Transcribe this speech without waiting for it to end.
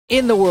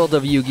In the world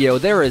of Yu-Gi-Oh,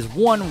 there is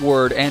one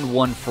word and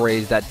one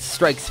phrase that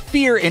strikes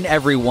fear in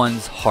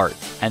everyone's heart,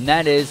 and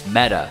that is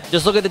meta.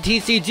 Just look at the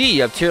TCG,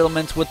 you have tier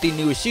elements with the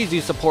new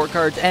Shizu support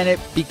cards, and it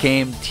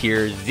became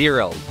tier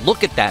 0.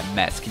 Look at that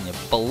mess, can you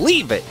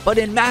believe it? But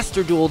in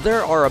Master Duel,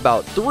 there are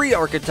about 3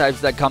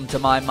 archetypes that come to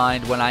my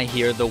mind when I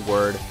hear the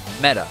word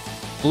meta.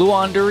 Blue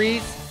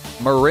Underease,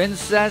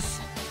 Marincess,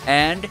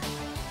 and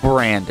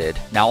Branded.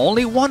 Now,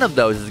 only one of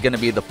those is going to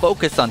be the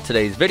focus on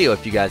today's video,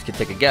 if you guys could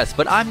take a guess,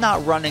 but I'm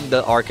not running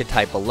the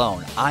archetype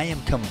alone. I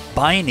am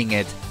combining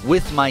it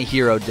with my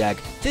hero deck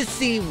to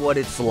see what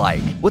it's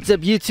like. What's up,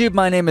 YouTube?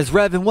 My name is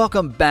Rev, and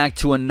welcome back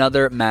to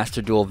another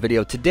Master Duel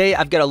video. Today,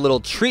 I've got a little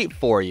treat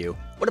for you.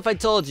 What if I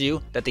told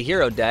you that the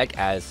hero deck,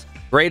 as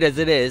great as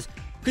it is,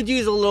 could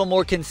use a little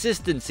more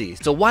consistency?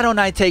 So why don't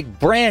I take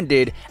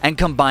Branded and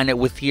combine it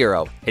with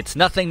Hero? It's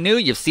nothing new.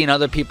 You've seen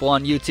other people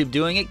on YouTube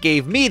doing it.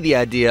 Gave me the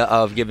idea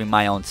of giving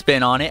my own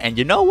spin on it, and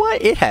you know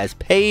what? It has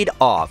paid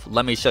off.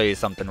 Let me show you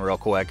something real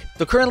quick.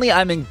 So currently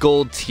I'm in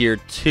Gold Tier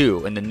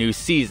 2 in the new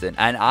season,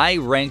 and I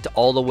ranked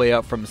all the way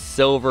up from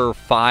Silver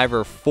 5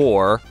 or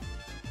 4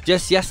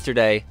 just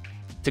yesterday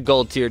to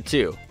Gold Tier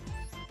 2.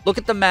 Look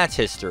at the match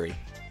history.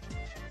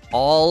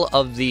 All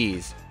of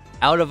these,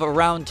 out of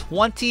around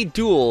 20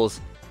 duels,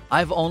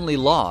 I've only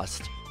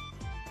lost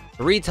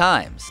 3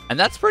 times, and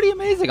that's pretty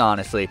amazing,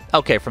 honestly.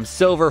 Okay, from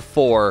Silver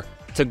 4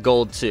 to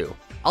Gold 2.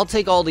 I'll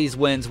take all these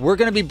wins. We're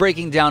going to be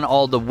breaking down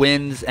all the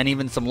wins and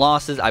even some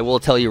losses. I will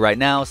tell you right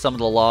now, some of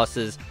the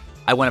losses,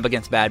 I went up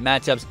against bad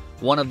matchups.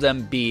 One of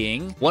them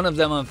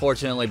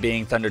unfortunately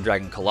being Thunder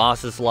Dragon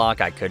Colossus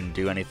lock. I couldn't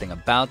do anything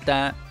about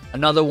that.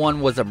 Another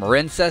one was a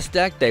Marincess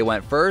deck. They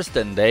went first,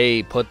 and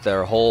they put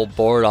their whole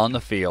board on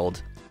the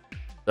field.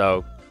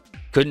 So,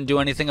 couldn't do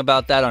anything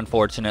about that,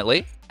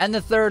 unfortunately. And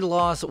the third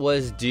loss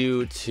was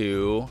due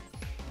to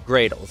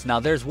Gradles. Now,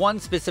 there's one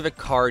specific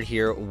card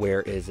here,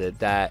 where is it,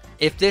 that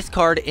if this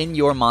card in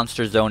your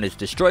monster zone is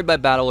destroyed by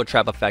battle or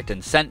trap effect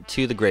and sent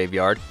to the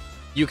graveyard,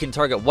 you can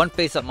target one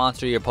face-up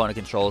monster your opponent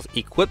controls,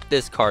 equip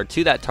this card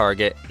to that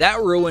target. That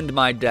ruined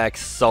my deck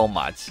so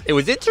much. It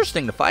was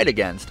interesting to fight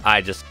against, I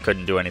just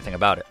couldn't do anything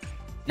about it.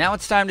 Now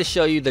it's time to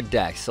show you the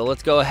deck, so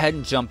let's go ahead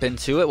and jump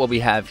into it. What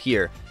we have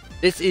here.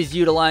 This is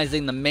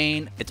utilizing the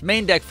main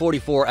deck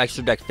 44,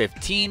 extra deck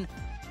 15,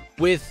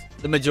 with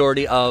the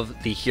majority of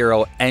the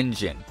hero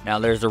engine. Now,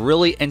 there's a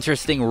really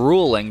interesting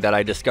ruling that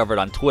I discovered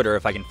on Twitter.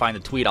 If I can find the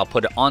tweet, I'll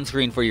put it on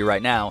screen for you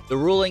right now. The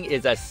ruling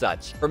is as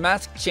such. For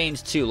Mask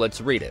Change 2,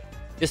 let's read it.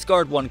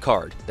 Discard 1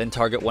 card, then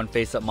target one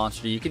face-up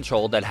monster you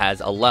control that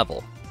has a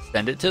level.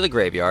 Send it to the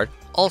graveyard.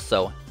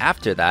 Also,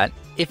 after that,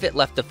 if it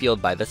left the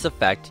field by this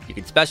effect, you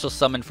can special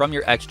summon from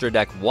your extra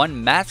deck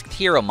 1 masked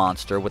hero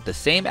monster with the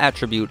same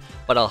attribute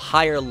but a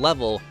higher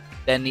level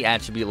than the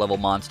attribute level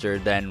monster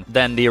than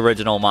the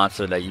original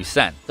monster that you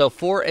sent. So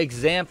for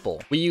example,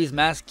 we use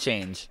Mask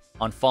Change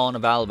on Fallen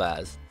of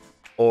Albaz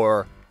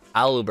or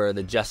Aluber,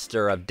 the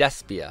Jester of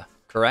Despia,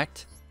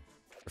 correct?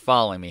 You're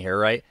following me here,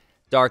 right?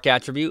 Dark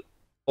attribute,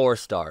 4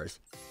 stars.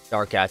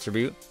 Dark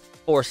attribute,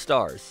 4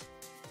 stars.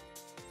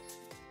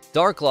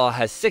 Dark Law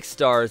has 6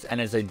 stars and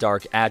is a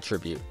dark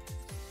attribute.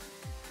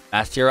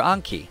 Master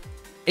Anki,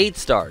 8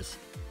 stars,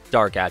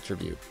 dark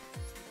attribute.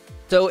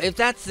 So if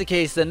that's the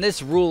case, then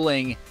this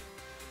ruling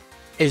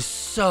is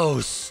so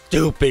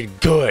stupid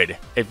good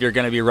if you're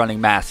going to be running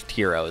masked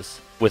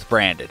heroes with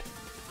Branded.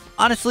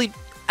 Honestly,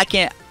 I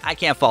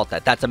can't fault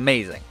that. That's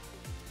amazing.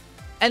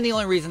 And the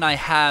only reason I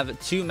have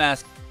 2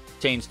 Mask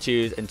Change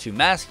 2s and 2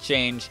 Mask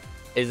Change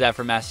is that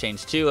for Mask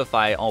Change 2, if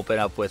I open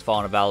up with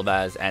Fallen of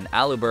Albaz and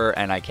Aluber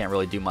and I can't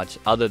really do much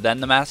other than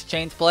the Mask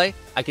Change play,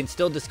 I can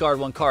still discard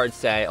 1 card,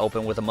 say I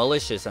open with a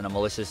Malicious and a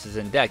Malicious is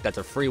in deck. That's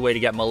a free way to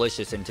get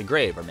Malicious into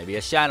grave, or maybe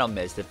a Shadow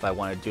Mist if I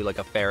want to do like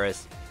a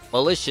Ferris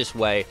Malicious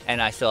way,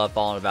 and I still have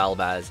Fallen of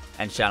Albaz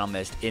and Shadow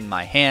Mist in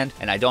my hand,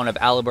 and I don't have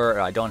Aluber,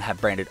 or I don't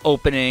have Branded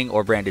Opening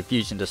or Branded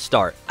Fusion to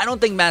start. I don't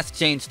think Mask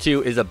Change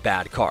 2 is a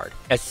bad card,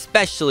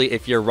 especially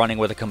if you're running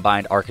with a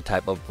combined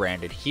archetype of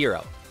Branded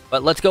Hero.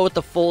 But let's go with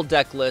the full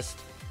deck list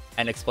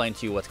and explain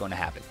to you what's going to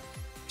happen.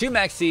 2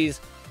 Maxis,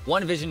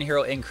 1 Vision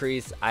Hero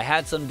increase. I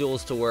had some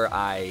duels to where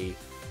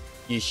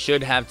you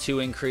should have 2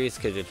 increase,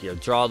 because if you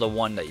draw the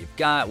one that you've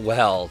got,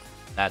 well,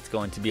 that's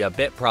going to be a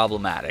bit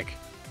problematic.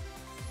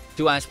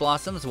 2 Ash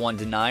Blossoms, 1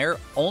 Denier,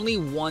 only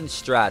 1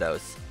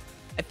 Stratos.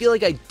 I feel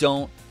like I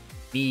don't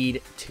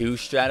need 2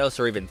 Stratos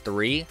or even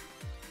 3.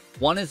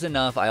 1 is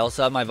enough. I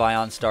also have my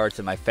Vion starts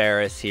and my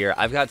Ferris here.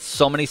 I've got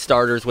so many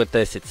starters with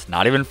this, it's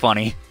not even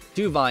funny.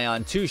 2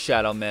 Vion, 2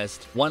 Shadow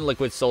Mist, 1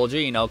 Liquid Soldier,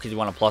 you know, because you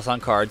want to plus on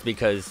cards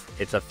because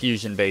it's a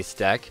fusion-based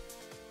deck.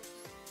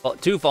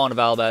 2 Fallen of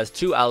Albaz,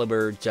 2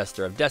 Aluber,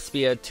 Jester of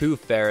Despia, 2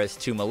 Ferris,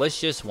 2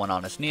 Malicious, 1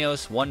 Honest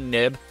Neos, 1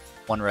 Nib,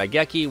 1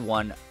 Raigeki,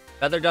 1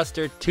 Feather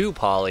Duster, 2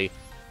 Poly,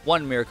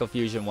 1 Miracle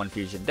Fusion, 1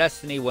 Fusion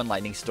Destiny, 1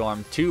 Lightning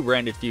Storm, 2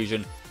 Branded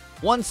Fusion,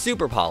 1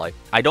 Super Poly.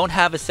 I don't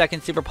have a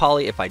second Super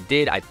Poly. If I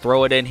did, I'd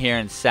throw it in here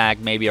and sag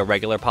maybe a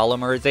regular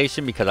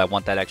polymerization because I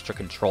want that extra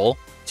control.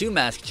 2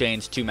 Mask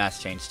Change, 2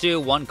 Mask Change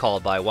 2, 1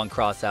 Called By, 1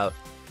 Crossout,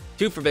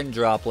 2 Forbidden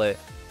Droplet,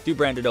 2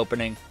 Branded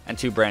Opening, and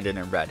 2 Branded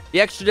in red.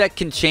 The extra deck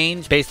can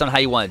change based on how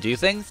you want to do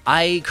things.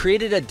 I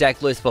created a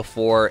deck list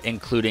before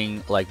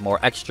including like more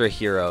extra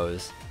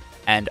heroes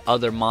and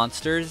other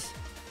monsters,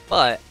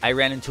 but I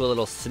ran into a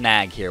little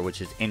snag here,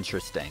 which is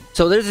interesting.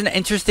 So there's an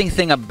interesting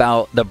thing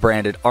about the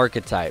Branded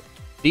archetype.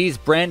 These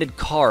branded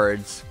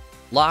cards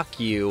lock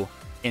you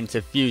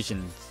into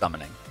fusion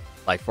summoning.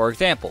 Like for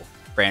example,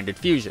 Branded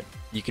Fusion.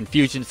 You can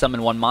fusion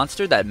summon 1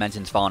 monster that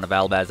mentions Fallen of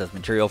Albaz as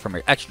material from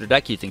your extra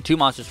deck using 2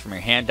 monsters from your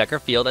hand, deck, or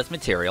field as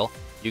material.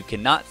 You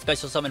cannot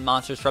special summon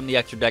monsters from the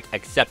extra deck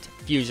except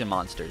fusion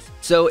monsters.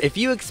 So if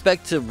you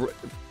expect to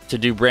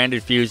do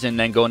Branded Fusion,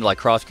 then go into like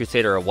Cross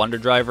Crusader or Wonder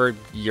Driver,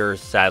 you're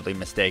sadly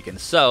mistaken.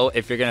 So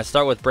if you're going to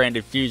start with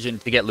Branded Fusion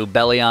to get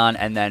Lubellion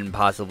and then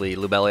possibly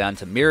Lubellion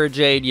to Mirror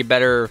Jade, you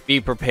better be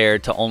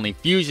prepared to only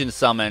fusion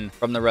summon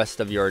from the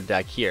rest of your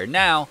deck here.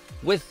 Now,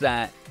 with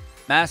that,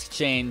 mask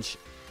change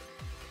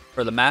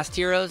for the masked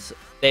heroes,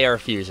 they are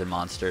fusion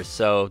monsters,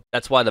 so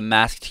that's why the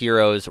masked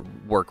heroes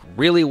work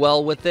really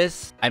well with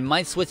this. I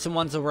might switch some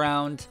ones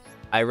around.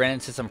 I ran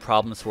into some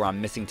problems where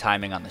I'm missing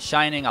timing on the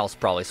Shining. I'll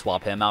probably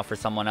swap him out for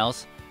someone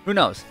else. Who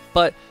knows?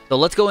 But so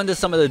let's go into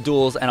some of the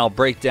duels and I'll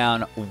break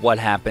down what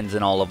happens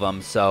in all of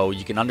them so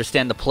you can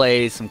understand the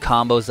plays, some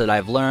combos that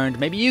I've learned.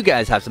 Maybe you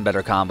guys have some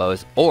better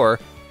combos or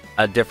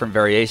a different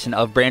variation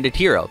of Branded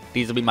Hero.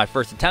 These will be my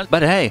first attempts,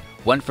 but hey,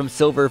 went from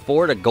Silver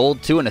 4 to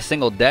Gold 2 in a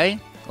single day.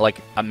 Like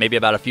maybe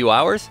about a few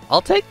hours,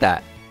 I'll take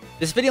that.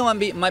 This video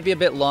might be a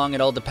bit long.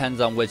 It all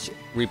depends on which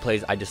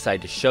replays I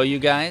decide to show you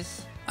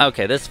guys.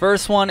 Okay, this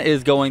first one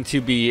is going to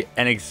be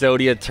an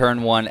Exodia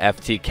turn 1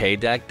 FTK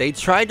deck. They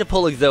tried to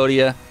pull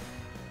Exodia.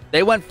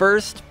 They went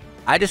first.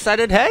 I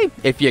decided, hey,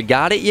 if you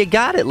got it, you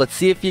got it. Let's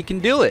see if you can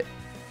do it.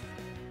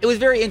 It was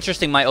very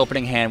interesting, my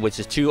opening hand, which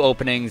is 2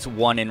 openings,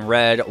 1 in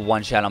red,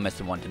 1 Shadow Mist,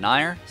 and 1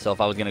 Denier. So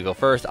if I was going to go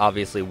first,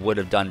 obviously would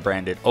have done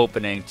Branded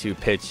Opening to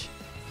pitch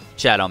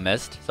Shadow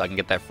Mist, so I can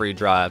get that free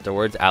draw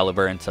afterwards.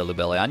 Aliber into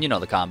Lubellion, you know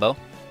the combo.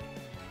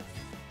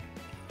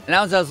 And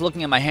as I was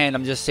looking at my hand,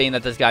 I'm just seeing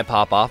that this guy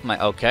pop off.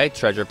 Okay,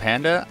 Treasure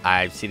Panda.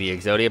 I see the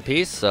Exodia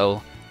piece,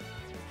 so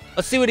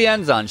let's see what he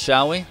ends on,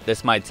 shall we?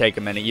 This might take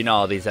a minute. You know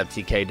how these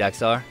FTK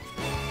decks are.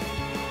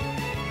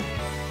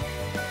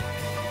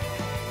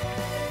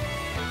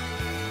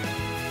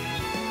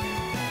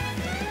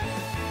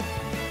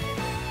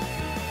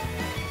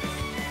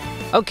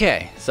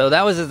 Okay, so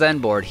that was his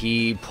end board.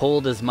 He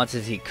pulled as much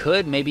as he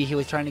could. Maybe he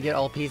was trying to get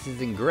all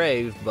pieces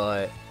engraved,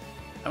 but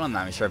I'm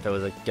not even sure if it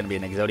was going to be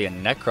an Exodia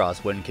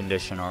Necross win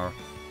condition or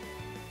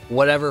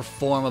whatever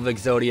form of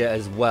Exodia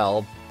as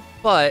well.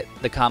 But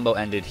the combo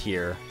ended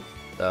here,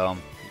 so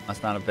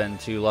must not have been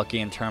too lucky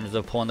in terms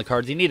of pulling the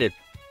cards he needed.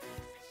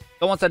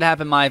 So once that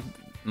happened,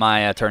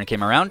 my turn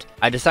came around.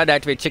 I decided to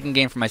activate Chicken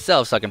Game for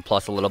myself so I can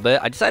plus a little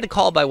bit. I decided to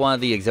call by one of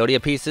the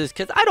Exodia pieces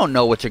because I don't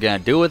know what you're going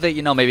to do with it.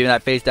 You know, maybe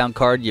that face down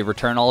card, you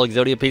return all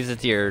Exodia pieces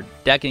to your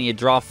deck and you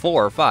draw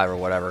 4 or 5 or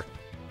whatever.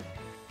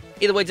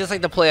 Either way, just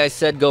like the play I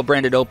said, go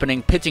Branded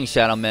Opening, pitching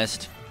Shadow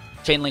Mist,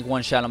 Chainlink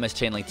 1 Shadow Mist,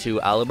 Chainlink 2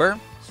 Aliber.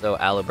 So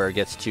Aliber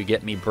gets to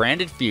get me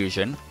Branded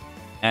Fusion.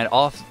 And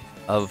off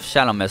of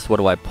Shadow Mist, what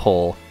do I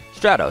pull?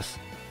 Stratos.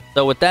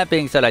 So with that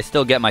being said, I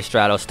still get my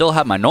Stratos, still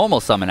have my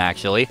normal summon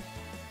actually.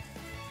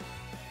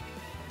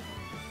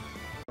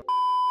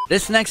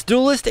 This next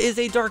duelist is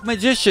a Dark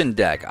Magician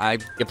deck.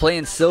 You play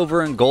in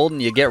silver and gold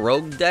and you get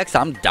rogue decks.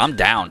 I'm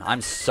down.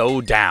 I'm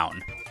so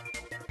down.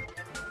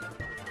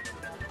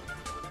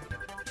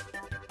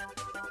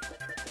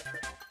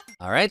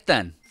 Alright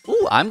then.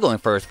 Ooh, I'm going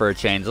first for a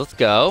change. Let's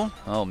go.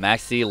 Oh,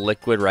 Maxi,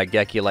 Liquid,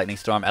 Raigeki, Lightning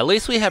Storm. At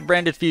least we have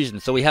Branded Fusion,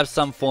 so we have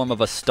some form of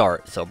a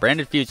start. So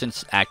Branded Fusion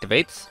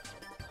activates.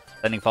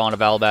 Sending Fallen of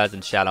Albaz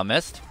and Shadow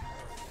Mist.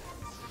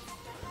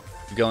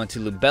 Going to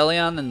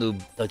Lubellion and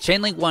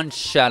Chainlink 1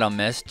 Shadow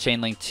Mist,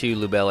 Chainlink 2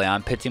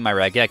 Lubellion, pitching my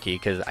Raigeki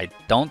because I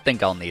don't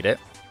think I'll need it.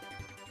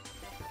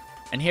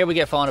 And here we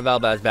get Fallen of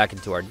Albaz back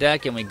into our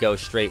deck and we go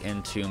straight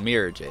into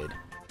Mirror Jade.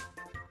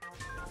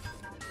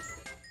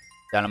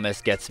 Shadow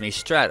Mist gets me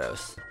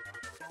Stratos.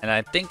 And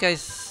I think I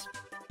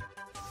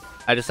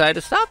decided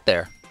to stop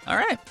there.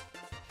 Alright.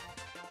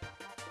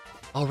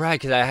 Alright,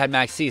 because I had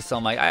Max C, so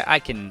I'm like, I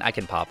can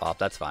pop off,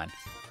 that's fine.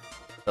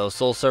 So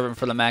Soul Servant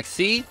for the Max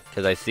C,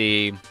 because I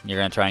see you're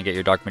going to try and get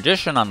your Dark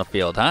Magician on the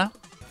field, huh?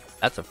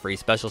 That's a free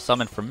special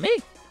summon from me.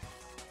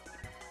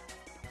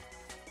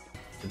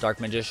 The Dark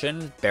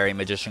Magician, Berry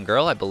Magician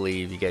Girl. I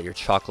believe you get your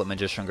Chocolate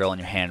Magician Girl in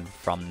your hand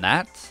from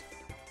that.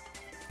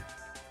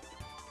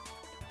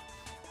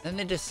 Then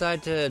they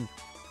decide to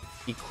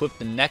equip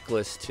the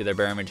necklace to their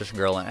Berry Magician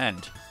Girl and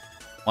end.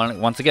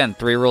 Once again,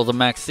 3 rules of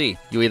Max C.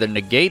 You either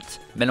negate,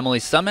 minimally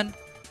summon.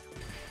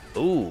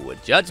 Ooh, a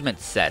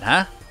Judgment set,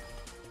 huh?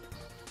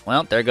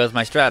 Well, there goes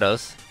my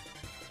Stratos.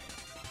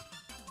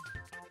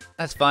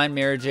 That's fine.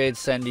 Mirror Jade,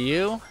 send to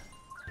you.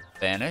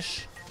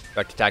 Vanish.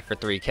 Direct attack for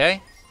 3k.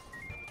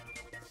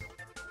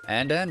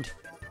 And end.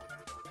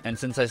 And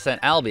since I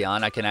sent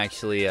Albion, I can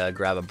actually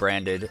grab a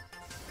Branded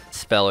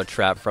spell or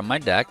trap from my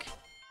deck.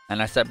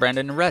 And I set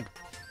Branded in red.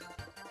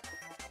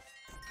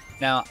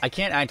 Now, I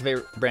can't activate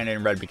Branded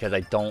in red because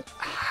I don't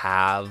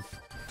have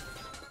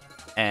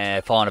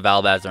Fallen of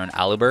Albaz or an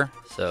Aluber,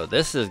 so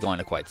this is going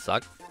to quite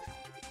suck.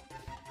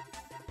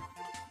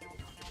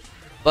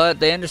 But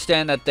they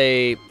understand that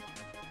they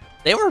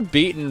were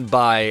beaten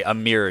by a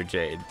Mirror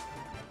Jade.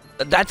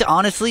 That's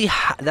honestly,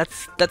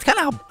 that's kind of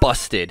how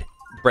busted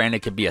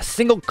Branded could be. A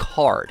single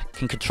card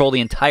can control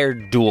the entire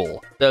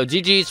duel. So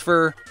GG's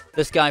for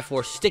this guy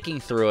for sticking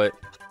through it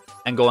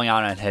and going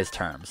out on his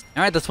terms.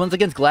 All right, this one's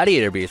against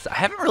Gladiator Beasts. I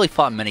haven't really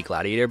fought many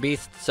Gladiator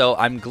Beasts, so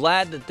I'm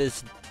glad that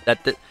this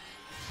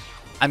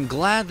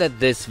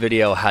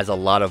video has a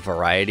lot of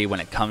variety when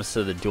it comes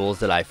to the duels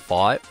that I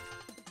fought.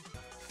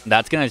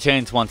 That's gonna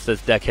change once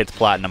this deck hits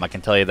platinum, I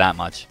can tell you that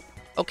much.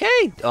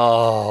 Okay.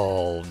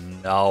 Oh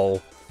no.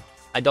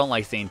 I don't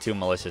like seeing 2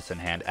 Malicious in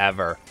hand,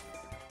 ever.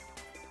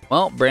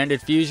 Well,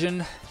 Branded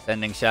Fusion,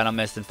 sending Shadow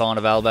Mist and Fallen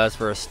of Albaz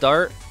for a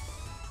start.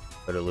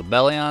 Go to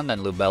Lubellion, then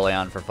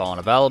Lubellion for Fallen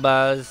of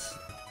Albaz.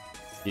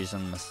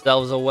 Fusion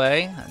themselves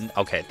away.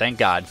 Okay, thank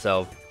God.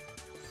 So,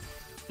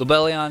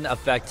 Lubellion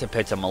effect to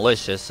pitch a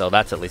Malicious, so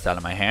that's at least out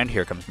of my hand.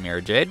 Here comes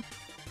Mirror Jade.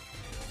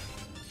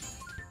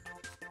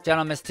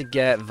 Shadow Mist to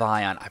get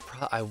Vion.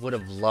 I would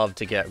have loved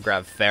to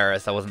grab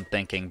Ferris. I wasn't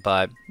thinking,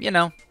 but, you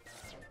know.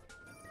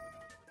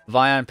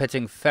 Vion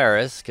pitching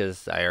Ferris,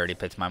 because I already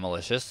pitched my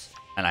Malicious.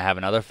 And I have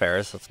another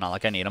Ferris, so it's not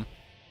like I need him.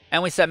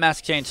 And we set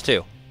Mask Change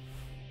too.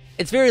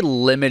 It's very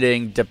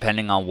limiting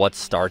depending on what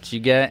starts you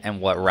get and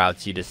what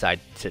routes you decide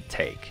to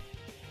take.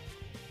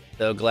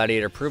 So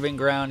Gladiator Proving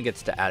Ground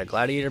gets to add a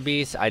Gladiator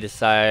Beast. I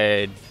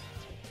decide,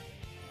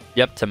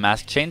 yep, to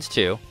Mask Change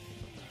too.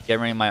 Get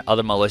rid of my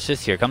other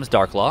Malicious. Here comes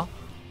Darklaw.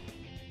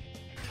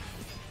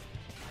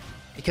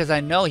 Because I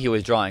know he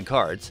was drawing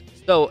cards.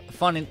 So,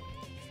 fun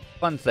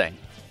thing.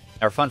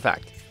 Or fun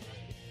fact.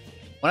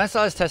 When I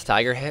saw his Test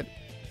Tiger hit,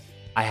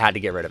 I had to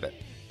get rid of it.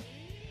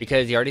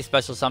 Because he already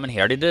special summoned, he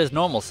already did his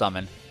normal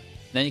summon.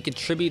 Then you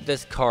contribute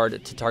this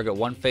card to target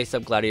 1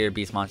 face-up Gladiator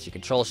Beast monster you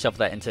control, shuffle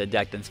that into the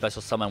deck, then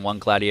special summon 1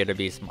 Gladiator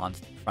Beast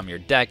monster from your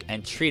deck,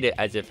 and treat it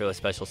as if it was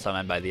special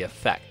summoned by the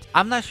effect.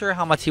 I'm not sure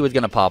how much he was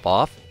going to pop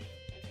off,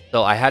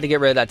 so I had to get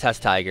rid of that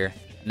Test Tiger.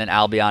 And then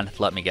Albion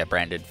let me get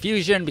Branded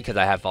Fusion because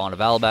I have Fallen of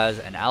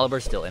Albaz and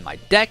Aluber still in my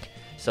deck.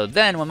 So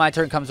then when my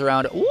turn comes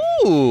around,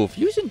 ooh,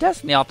 Fusion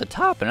Destiny off the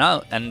top,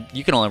 and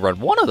you can only run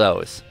 1 of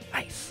those.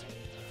 Nice.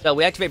 So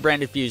we activate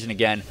Branded Fusion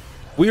again.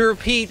 We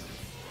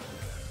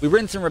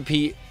rinse and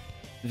repeat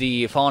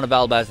the Fallen of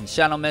Albaz and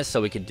Shadow Mist,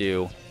 so we could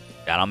do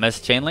Shadow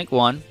Mist, Chain Link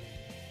 1.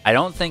 I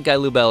don't think I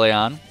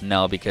Lubellion,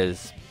 no,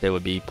 because they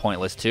would be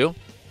pointless too.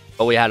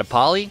 But we had a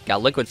Poly,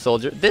 got Liquid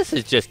Soldier. This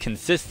is just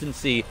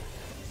consistency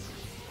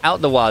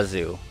out the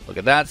wazoo. Look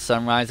at that,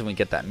 Sunrise, and we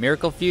get that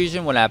Miracle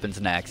Fusion. What happens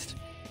next?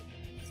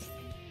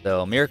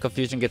 So Miracle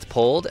Fusion gets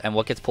pulled, and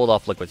what gets pulled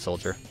off Liquid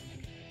Soldier?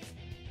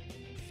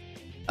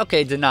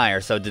 Okay,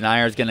 Denier. So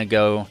Denier is going to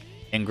go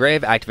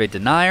Engrave, activate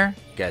Denier.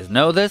 You guys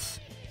know this.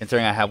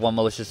 Considering I have 1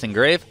 Malicious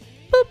Engrave.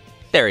 Boop.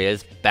 There he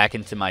is. Back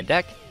into my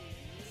deck.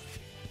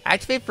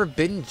 Activate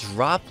Forbidden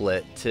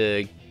Droplet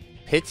to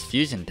pitch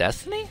Fusion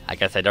Destiny? I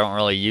guess I don't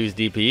really use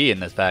DPE in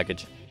this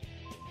package.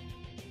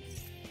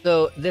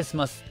 So this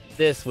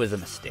was a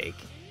mistake.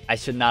 I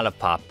should not have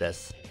popped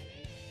this.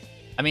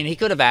 I mean, he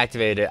could have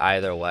activated it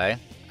either way.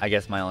 I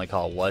guess my only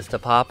call was to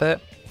pop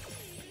it.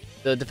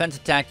 The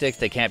defensive tactics,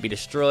 they can't be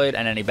destroyed,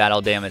 and any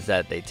battle damage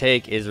that they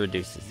take is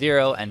reduced to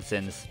 0. And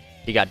since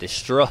he got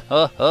destroyed,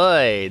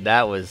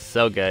 that was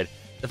so good.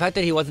 The fact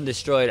that he wasn't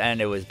destroyed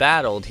and it was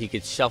battled, he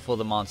could shuffle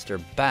the monster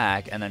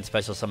back and then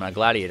special summon a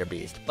Gladiator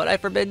Beast. But I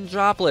Forbidden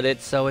Droplet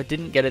it, so it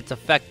didn't get its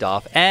effect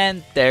off.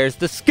 And there's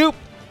the scoop!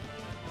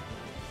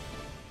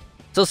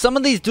 So some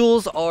of these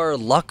duels are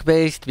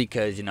luck-based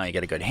because, you know, you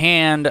get a good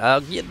hand.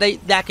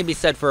 That can be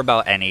said for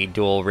about any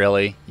duel,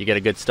 really. You get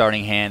a good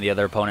starting hand, the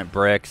other opponent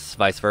bricks,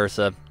 vice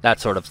versa,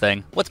 that sort of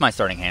thing. What's my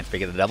starting hand,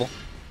 speak of the devil?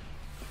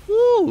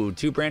 Ooh,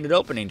 2 Branded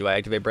Opening. Do I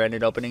activate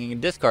Branded Opening and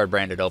discard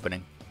Branded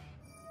Opening?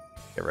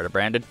 Get rid of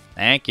Branded.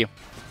 Thank you.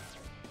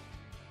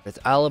 It's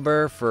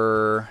Aluber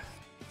for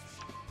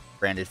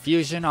Branded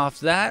Fusion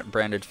off that.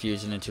 Branded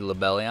Fusion into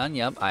Lubellion.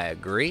 Yep, I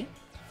agree.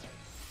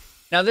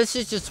 Now, this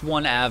is just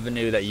one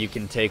avenue that you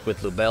can take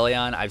with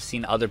Lubellion. I've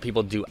seen other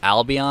people do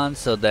Albion,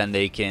 so then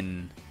they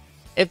can...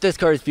 If this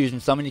card is Fusion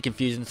Summon, you can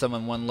Fusion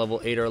Summon 1 level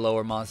 8 or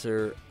lower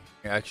monster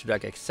in your extra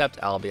deck except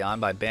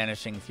Albion by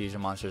banishing fusion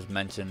monsters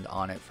mentioned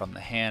on it from the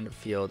hand,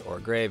 field, or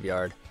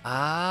graveyard.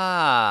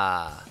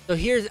 Ah! So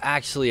here's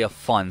actually a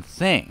fun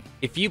thing.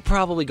 If you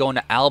probably go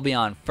into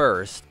Albion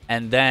first,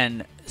 and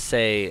then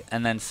say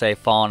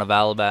Fallen of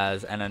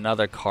Albaz and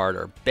another card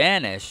are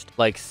banished,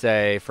 like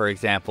say for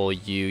example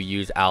you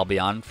use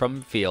Albion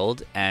from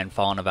field and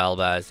Fallen of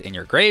Albaz in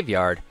your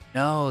graveyard,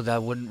 no,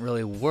 that wouldn't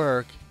really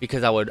work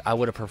because I would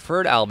have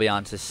preferred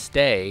Albion to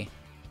stay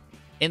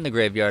in the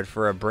graveyard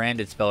for a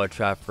branded spell or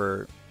trap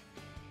for...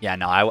 Yeah,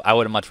 no, I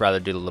would have much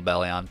rather do the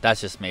Lubellion. That's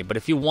just me. But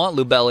if you want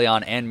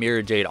Lubellion and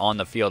Mirror Jade on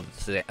the field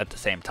at the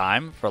same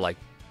time for like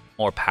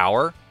more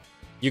power,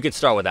 you could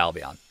start with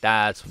Albion.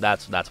 That's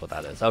what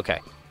that is. Okay.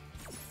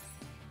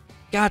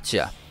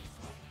 Gotcha.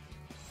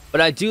 But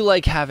I do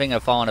like having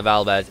a Fallen of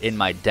Albaz in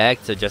my deck,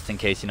 so just in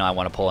case, I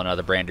want to pull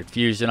another Branded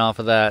Fusion off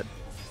of that.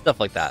 Stuff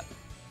like that.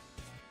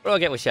 What do I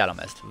get with Shadow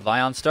Mist?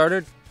 Vion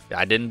started.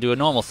 I didn't do a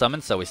normal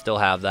summon, so we still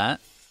have that.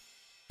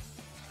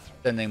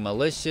 Sending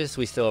Malicious.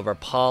 We still have our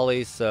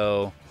Poly,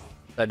 so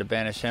decided to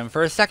banish him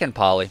for a second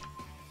Poly.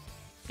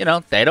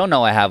 They don't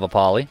know I have a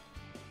Poly.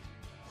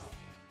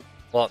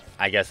 Well,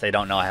 I guess they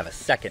don't know I have a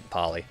second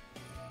Poly.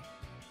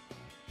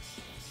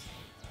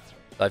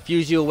 So I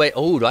fuse you away.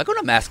 Oh, do I go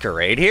to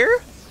Masquerade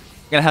here?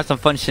 Gonna have some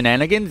fun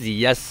shenanigans?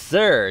 Yes,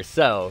 sir.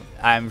 So,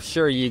 I'm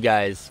sure you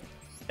guys,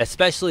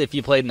 especially if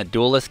you played in the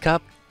Duelist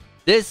Cup,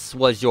 this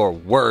was your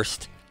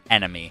worst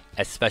enemy,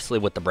 especially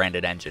with the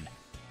Branded Engine.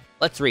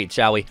 Let's read,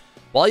 shall we?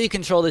 While you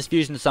control this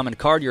fusion summoned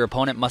card, your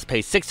opponent must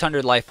pay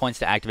 600 life points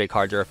to activate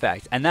cards or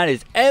effects. And that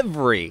is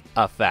every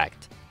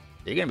effect.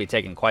 You're going to be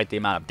taking quite the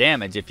amount of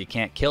damage if you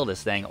can't kill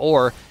this thing.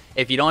 Or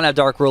if you don't have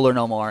Dark Ruler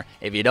no more,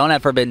 if you don't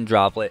have Forbidden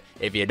Droplet,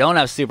 if you don't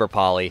have Super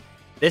Poly,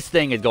 this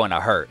thing is going to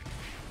hurt.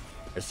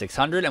 There's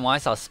 600, and when I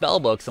saw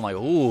Spellbooks, I'm like,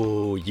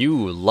 ooh,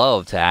 you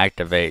love to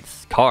activate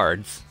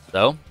cards.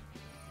 So,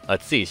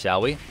 let's see, shall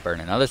we? Burn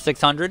another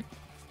 600.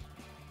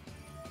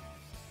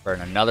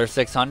 Burn another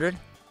 600.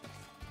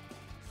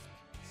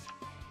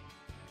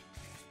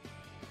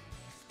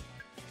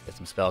 Get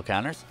some spell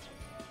counters.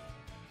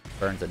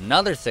 Burns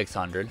another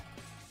 600.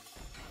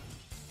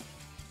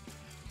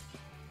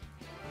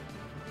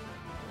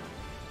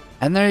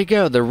 And there you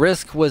go. The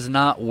risk was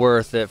not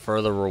worth it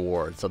for the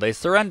reward. So they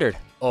surrendered.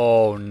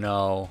 Oh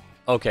no.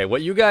 Okay,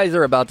 what you guys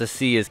are about to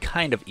see is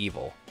kind of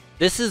evil.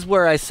 This is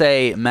where I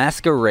say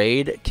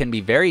Masquerade can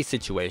be very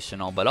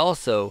situational, but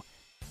also,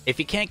 if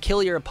you can't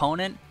kill your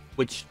opponent,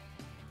 which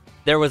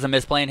there was a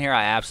misplay in here,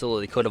 I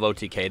absolutely could have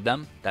OTK'd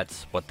them.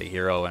 That's what the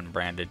hero and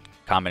Branded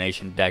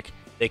combination deck,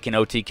 they can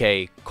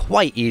OTK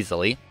quite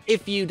easily.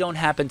 If you don't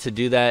happen to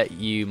do that,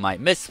 you might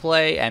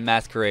misplay, and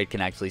Masquerade can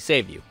actually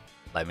save you.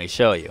 Let me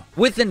show you.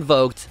 With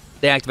Invoked,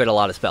 they activate a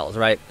lot of spells,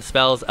 right?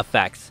 Spells,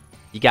 effects.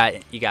 You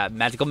got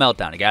Magical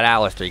Meltdown, you got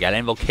Alistair, you got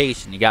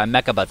Invocation, you got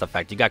Mechabuzz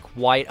effect. You got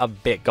quite a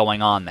bit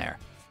going on there.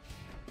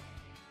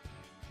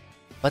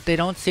 But they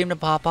don't seem to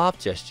pop off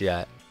just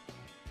yet.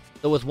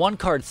 So with one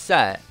card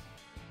set,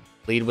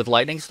 lead with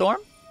Lightning Storm?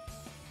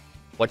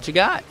 What you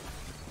got?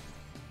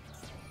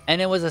 And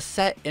it was a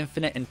set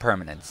Infinite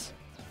Impermanence.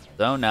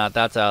 So now that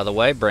that's out of the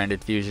way,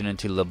 Branded Fusion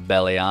into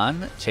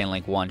Lubellion.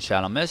 Chainlink 1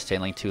 Shadow Mist,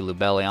 Chainlink 2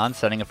 Lubellion,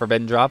 setting a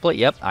Forbidden Droplet.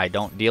 Yep, I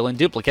don't deal in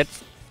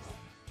duplicates.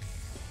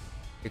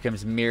 Here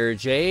comes Mirror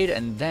Jade,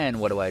 and then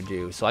what do I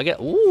do? So I get,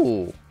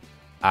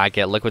 I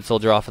get Liquid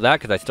Soldier off of that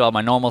because I still have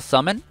my normal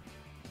summon.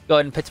 Go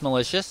ahead and pitch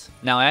Malicious.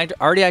 Now I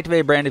already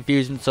activated Branded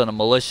Fusion, so the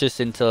Malicious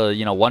into,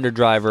 Wonder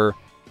Driver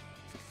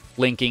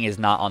linking is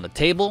not on the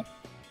table.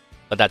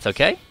 But that's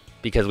okay,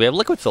 because we have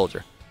Liquid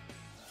Soldier.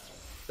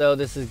 So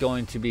this is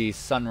going to be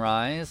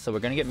Sunrise, so we're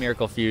going to get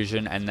Miracle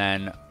Fusion, and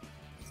then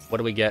what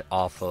do we get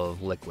off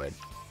of Liquid?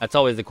 That's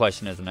always the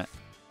question, isn't it?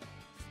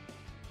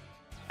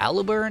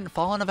 Aluburn,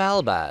 Fallen of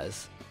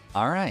Albaz.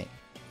 Alright.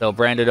 So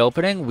Branded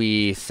opening,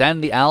 we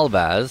send the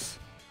Albaz.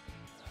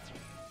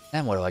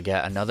 Then what do I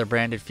get? Another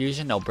Branded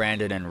Fusion? No,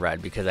 Branded in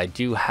red, because I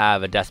do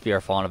have a Despia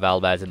or Fallen of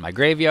Albaz in my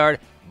graveyard.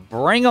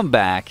 Bring them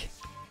back,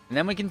 and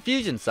then we can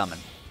Fusion Summon.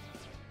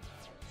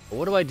 But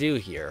what do I do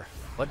here?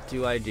 What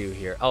do I do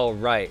here? Oh,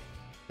 right.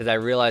 Because I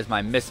realized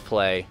my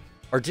misplay.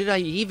 Or did I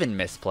even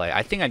misplay?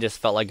 I think I just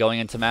felt like going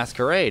into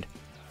Masquerade.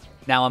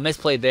 Now, a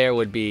misplay there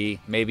would be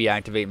maybe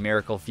activate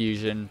Miracle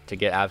Fusion to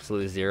get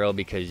absolute zero,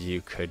 because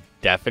you could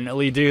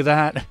definitely do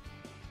that.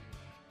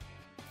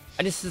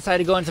 I just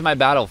decided to go into my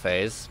battle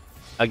phase.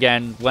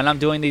 Again, when I'm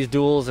doing these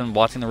duels and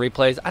watching the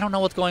replays, I don't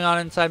know what's going on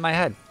inside my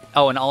head.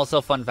 Oh, and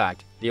also, fun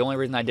fact. The only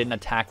reason I didn't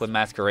attack with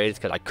Masquerade is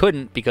because I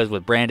couldn't, because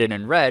with Branded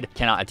in red,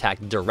 cannot attack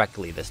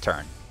directly this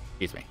turn.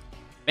 Excuse me.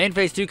 Main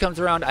phase 2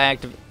 comes around, I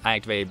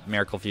activate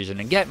Miracle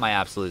Fusion and get my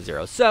absolute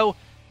zero. So,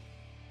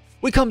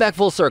 we come back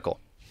full circle.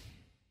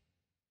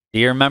 Do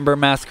you remember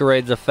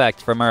Masquerade's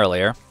effect from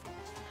earlier?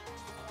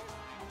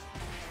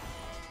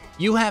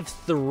 You have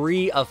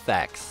 3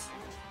 effects.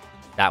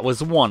 That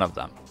was one of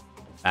them.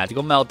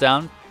 Magical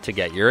Meltdown to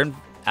get your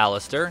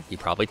Alistair. You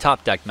probably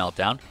top deck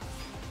Meltdown.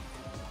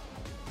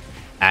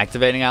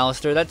 Activating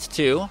Alistair, that's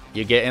 2.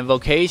 You get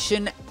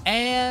Invocation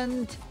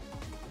and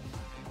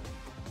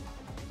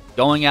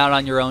going out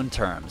on your own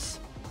terms.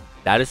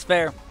 That is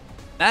fair.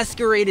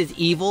 Masquerade is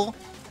evil.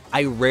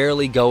 I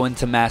rarely go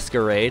into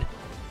Masquerade.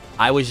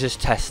 I was just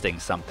testing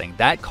something.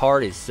 That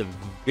card is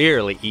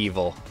severely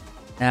evil.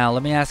 Now,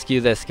 let me ask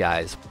you this,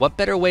 guys. What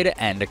better way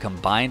to end a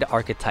combined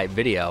archetype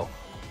video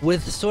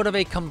with sort of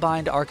a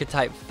combined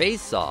archetype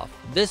face-off?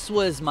 This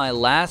was my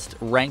last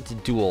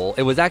ranked duel.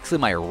 It was actually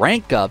my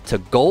rank up to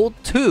Gold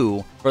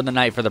 2 for the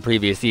night for the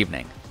previous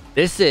evening.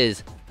 This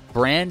is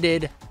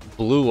Branded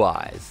Blue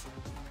Eyes.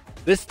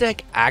 This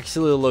deck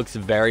actually looks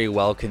very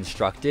well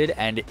constructed,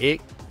 and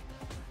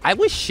I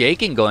was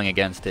shaking going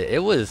against it. It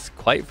was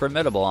quite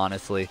formidable,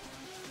 honestly.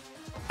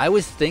 I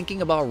was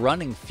thinking about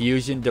running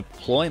Fusion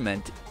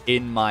Deployment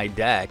in my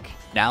deck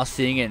Now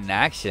seeing it in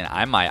action,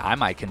 I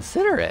might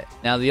consider it.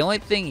 Now the only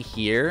thing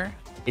here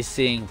is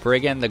seeing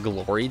Brigand the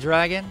Glory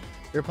Dragon.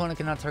 Your opponent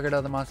cannot target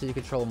other monsters you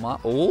control.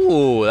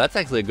 Oh, that's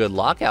actually a good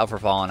lockout for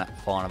Fallen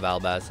of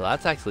Albaz. So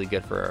that's actually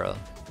good for a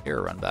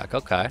hero run back.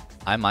 Okay,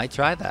 I might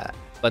try that.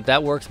 But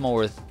that works more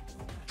with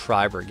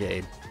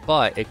Tri-Brigade.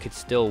 But it could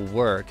still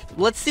work.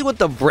 Let's see what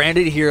the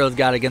branded heroes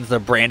got against the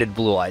branded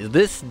Blue Eyes.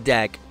 This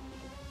deck,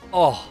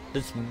 oh,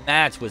 this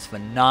match was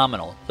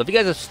phenomenal. So if you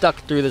guys have stuck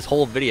through this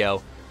whole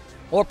video,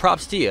 more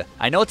props to you.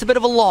 I know it's a bit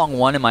of a long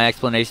one and my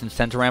explanations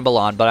tend to ramble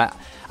on, but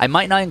I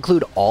might not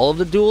include all of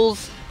the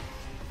duels,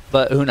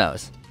 but who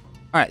knows.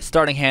 Alright,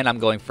 starting hand, I'm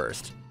going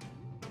first.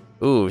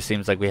 Ooh,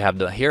 seems like we have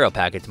the hero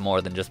package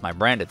more than just my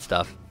branded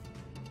stuff.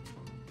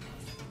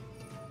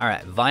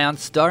 Alright, Vion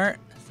start,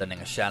 sending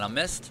a Shadow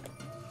Mist.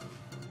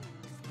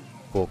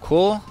 Cool,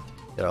 cool.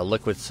 Got a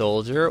Liquid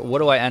Soldier. What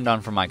do I end on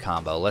for my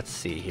combo? Let's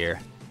see here.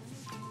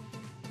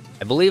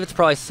 I believe it's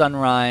probably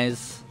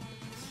Sunrise.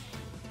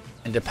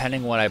 And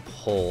depending what I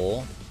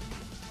pull...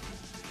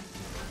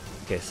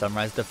 Okay,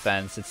 Sunrise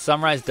Defense. It's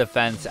Sunrise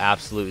Defense,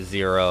 Absolute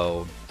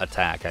Zero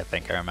Attack, I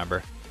think I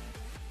remember.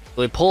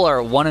 So we pull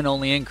our one and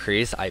only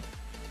increase. I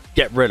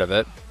get rid of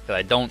it. Because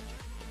I don't...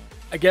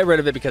 I get rid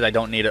of it because I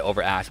don't need it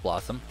over Ash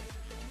Blossom.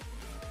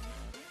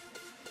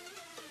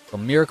 So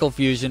Miracle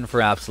Fusion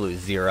for Absolute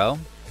Zero.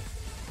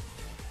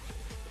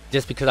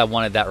 Just because I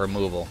wanted that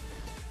removal.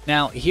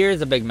 Now,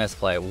 here's a big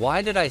misplay.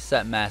 Why did I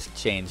set Mask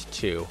Change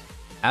 2?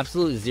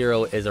 Absolute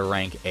Zero is a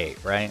rank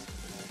 8, right?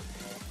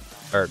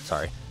 Or,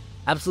 sorry.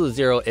 Absolute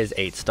Zero is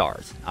 8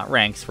 stars. Not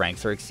ranks.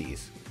 Ranks are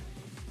Xyz.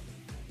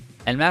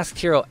 And Mask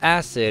Hero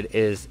Acid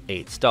is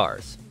 8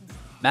 stars.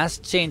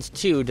 Mask Change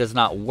 2 does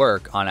not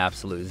work on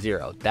Absolute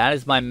Zero. That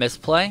is my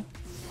misplay.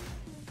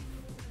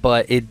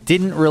 But it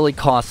didn't really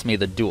cost me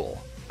the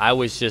duel. I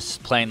was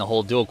just playing the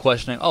whole duel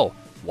questioning, oh,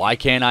 why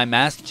can't I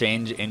Mask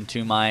Change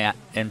into my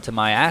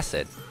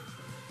Acid?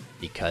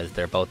 Because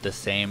they're both the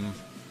same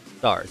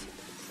stars.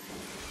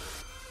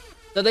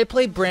 So they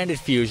play Branded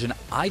Fusion.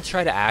 I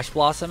try to Ash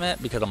Blossom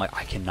it because I'm like,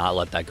 I cannot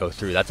let that go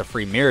through. That's a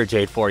free Mirror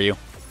Jade for you.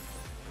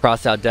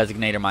 Cross out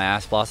Designator my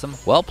Ash Blossom.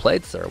 Well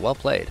played, sir. Well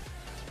played.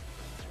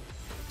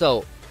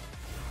 So,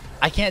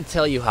 I can't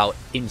tell you how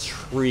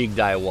intrigued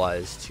I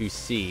was to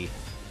see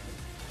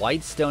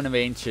White Stone of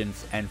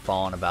Ancients and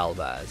Fallen of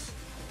Albaz.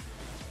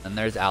 And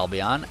there's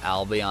Albion.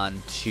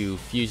 Albion to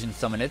Fusion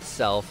Summon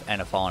itself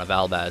and a Fallen of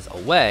Albaz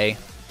away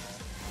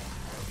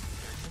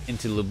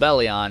into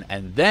Lubellion,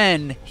 and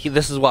then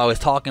this is what I was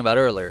talking about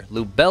earlier.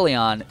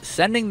 Lubellion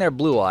sending their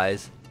Blue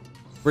Eyes,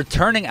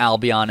 returning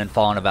Albion and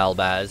Fallen of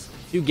Albaz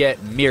to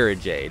get Mirror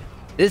Jade.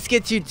 This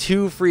gets you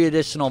 2 free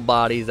additional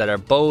bodies that are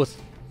both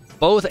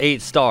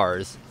 8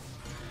 stars.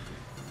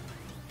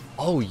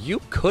 Oh,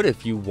 you could,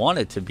 if you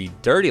wanted to be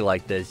dirty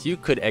like this, you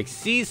could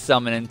Xyz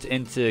summon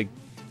into.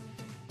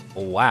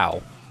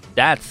 Wow,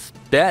 that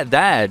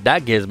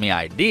gives me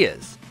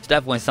ideas.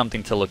 Definitely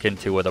something to look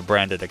into with a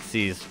branded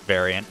Xyz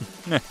variant.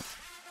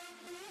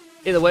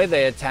 Either way,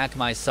 they attack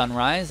my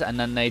Sunrise and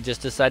then they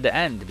just decide to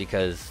end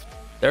because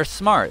they're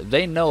smart.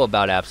 They know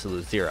about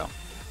Absolute Zero.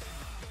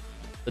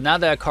 So now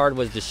that a card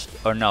was destroyed,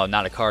 or no,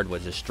 not a card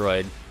was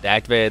destroyed, they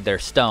activated their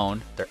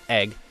stone, their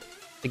egg,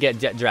 to get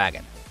Jet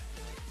Dragon.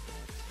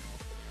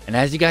 And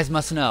as you guys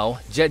must know,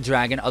 Jet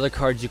Dragon, other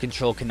cards you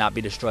control cannot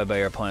be destroyed by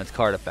your opponent's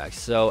card effects.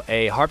 So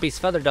a Harpy's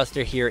Feather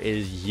Duster here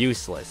is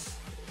useless.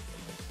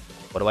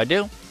 What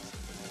do?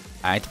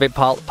 I activate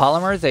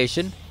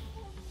Polymerization,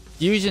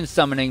 Fusion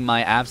Summoning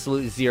my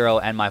Absolute Zero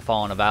and my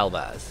Fallen of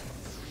Albaz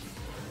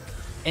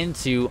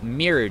into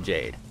Mirror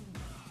Jade.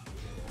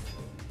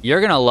 You're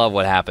going to love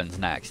what happens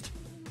next.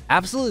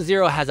 Absolute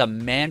Zero has a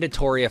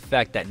mandatory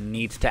effect that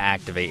needs to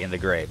activate in the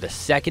grave. The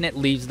second it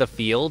leaves the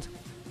field,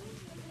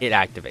 it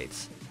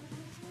activates.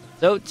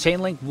 So,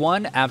 Chainlink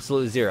 1,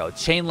 Absolute Zero.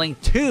 Chainlink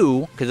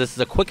 2, because this is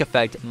a quick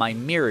effect, my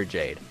Mirror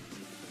Jade.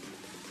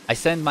 I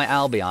send my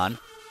Albion.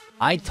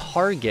 I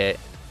target,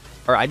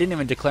 or I didn't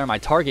even declare my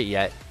target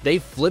yet. They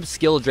flip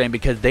Skill Drain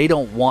because they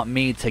don't want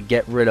me to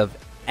get rid of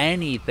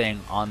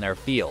anything on their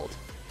field.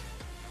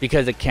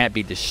 Because it can't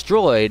be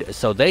destroyed,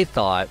 so they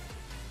thought,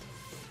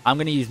 I'm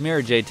going to use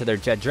Mirror Jade to their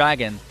Jet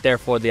Dragon,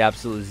 therefore the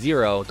Absolute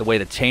Zero, the way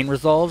the chain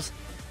resolves,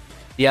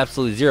 the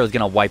Absolute Zero is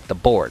going to wipe the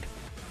board.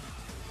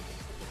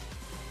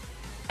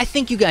 I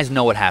think you guys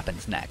know what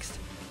happens next.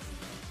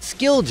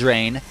 Skill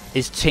Drain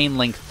is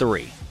Chainlink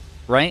 3,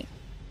 right?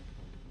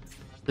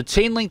 The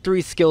Chainlink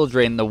 3 Skill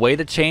Drain, the way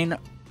the chain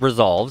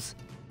resolves,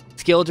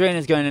 Skill Drain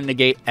is going to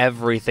negate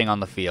everything on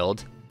the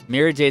field.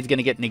 Mirror Jade is going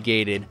to get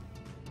negated,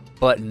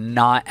 but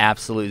not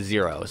Absolute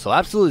Zero. So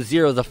Absolute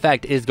Zero's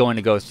effect is going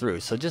to go through.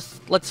 So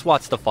just let's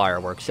watch the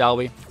fireworks, shall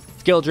we?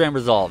 Skill Drain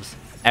resolves.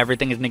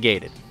 Everything is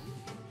negated.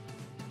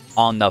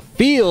 On the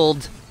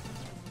field,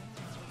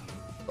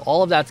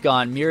 all of that's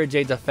gone. Mirror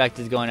Jade's effect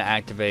is going to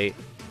activate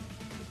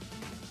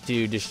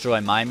to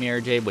destroy my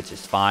Mirror Jade, which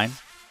is fine.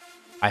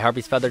 I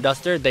Harpy's Feather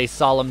Duster. They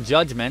Solemn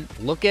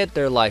Judgment. Look at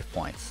their life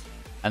points.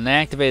 And they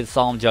activated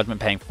Solemn Judgment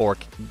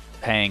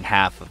paying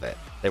half of it.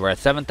 They were at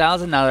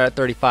 7,000, now they're at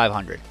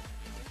 3,500.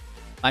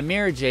 My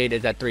Mirror Jade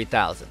is at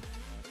 3,000.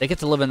 They get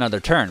to live another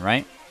turn,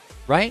 right?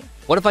 Right?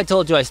 What if I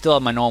told you I still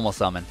have my normal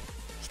summon?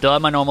 Still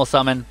have my normal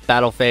summon,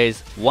 battle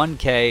phase,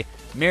 1k,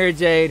 Mirror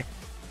Jade,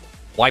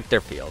 wipe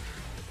their field.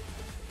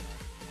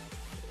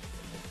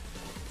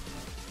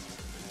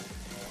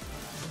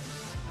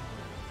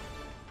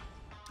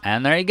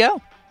 And there you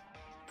go.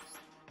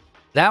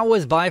 That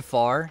was by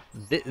far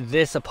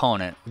this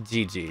opponent.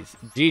 GG's.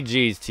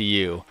 GG's to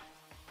you.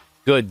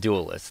 Good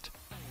duelist.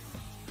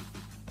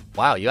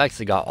 Wow, you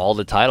actually got all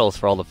the titles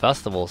for all the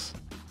festivals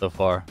so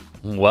far.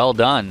 Well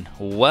done.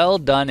 Well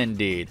done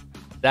indeed.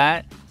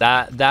 That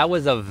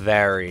was a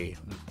very,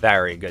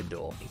 very good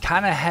duel.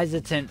 Kind of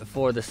hesitant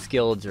for the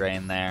skill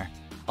drain there.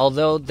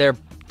 Although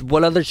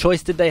what other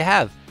choice did they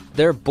have?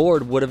 Their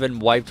board would have been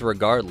wiped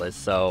regardless,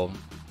 so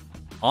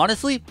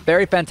honestly,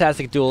 very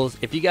fantastic duels.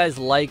 If you guys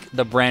like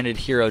the branded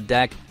hero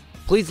deck,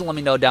 please let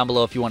me know down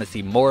below if you want to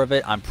see more of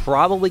it. I'm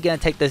probably going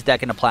to take this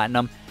deck into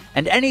Platinum.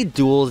 And any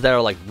duels that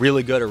are like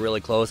really good or really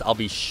close, I'll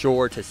be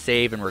sure to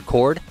save and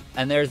record.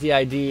 And there's the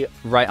ID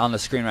right on the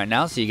screen right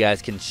now, so you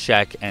guys can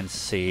check and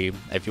see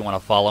if you want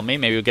to follow me.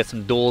 Maybe we'll get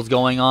some duels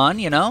going on,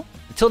 you know?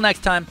 Until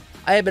next time,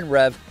 I have been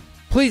Rev.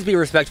 Please be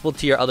respectful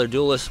to your other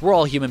duelists. We're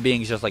all human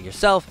beings just like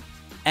yourself.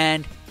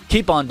 And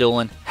keep on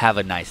dueling. Have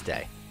a nice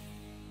day.